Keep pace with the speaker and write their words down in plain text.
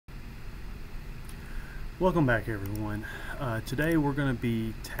Welcome back, everyone. Today we're going to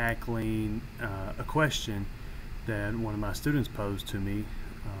be tackling a question that one of my students posed to me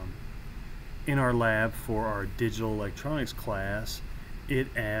in our lab for our digital electronics class. It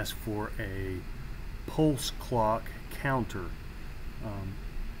asked for a pulse clock counter,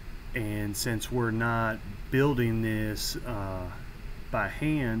 and since we're not building this by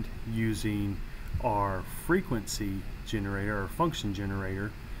hand using our frequency generator or function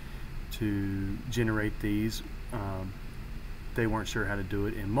generator to generate these, they weren't sure how to do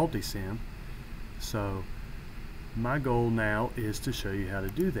it in Multisim. So my goal now is to show you how to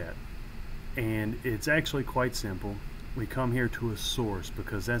do that, and it's actually quite simple. We come here to a source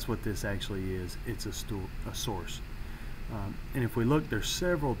because that's what this actually is. It's a source, and if we look, there's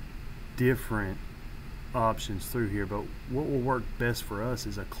several different options through here, but what will work best for us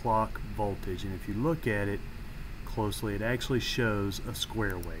is a clock voltage, and if you look at it closely, it actually shows a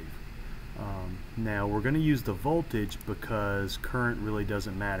square wave. Now we're going to use the voltage because current really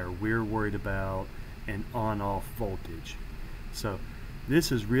doesn't matter. We're worried about an on-off voltage. So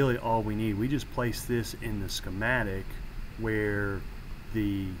this is really all we need. We just place this in the schematic where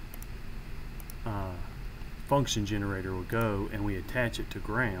the function generator will go, and we attach it to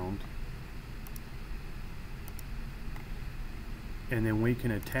ground, and then we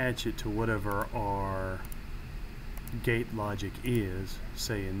can attach it to whatever our gate logic is.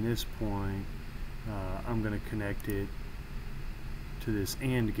 Say in this point, I'm going to connect it to this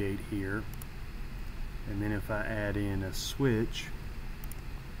AND gate here, and then if I add in a switch,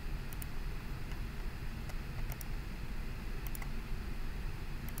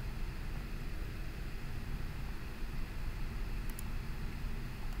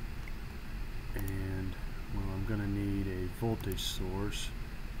 and well, I'm going to need a voltage source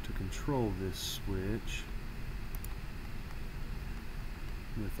to control this switch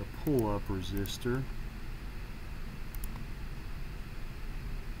with a pull-up resistor.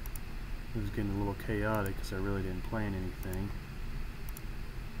 It was getting a little chaotic because I really didn't plan anything.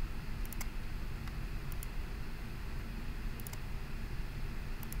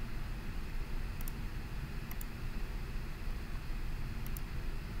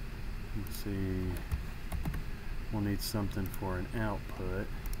 Let's see, we'll need something for an output.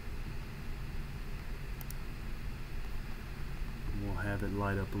 We'll have it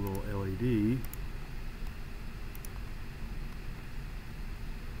light up a little LED.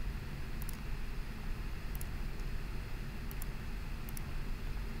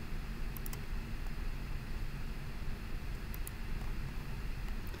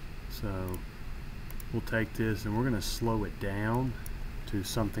 So we'll take this and we're going to slow it down to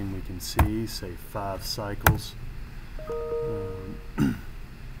something we can see, say 5 cycles.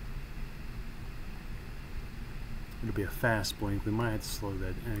 It'll be a fast blink. We might have to slow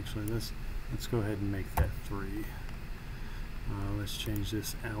that. Actually, let's go ahead and make that 3. Let's change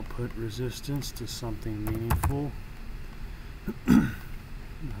this output resistance to something meaningful.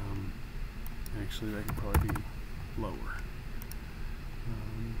 Actually, that could probably be lower.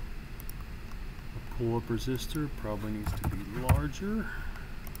 A pull-up resistor probably needs to be larger.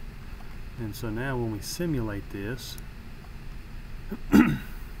 And so now when we simulate this,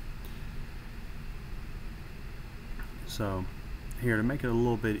 so here, to make it a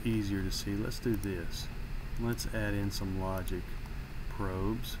little bit easier to see, let's do this. Let's add in some logic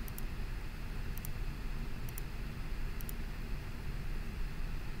probes.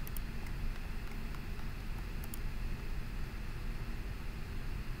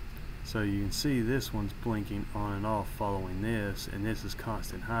 So you can see this one's blinking on and off following this, and this is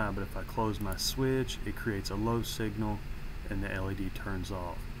constant high, but if I close my switch, it creates a low signal and the LED turns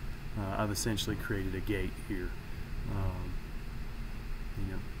off. I've essentially created a gate here.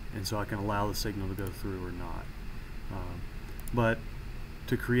 And so I can allow the signal to go through or not. But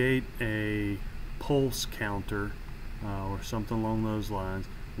to create a pulse counter or something along those lines,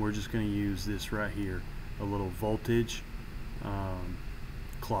 we're just going to use this right here, a little voltage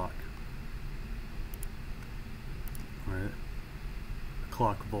clock. Alright,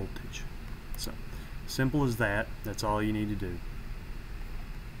 clock voltage. So simple as that. That's all you need to do.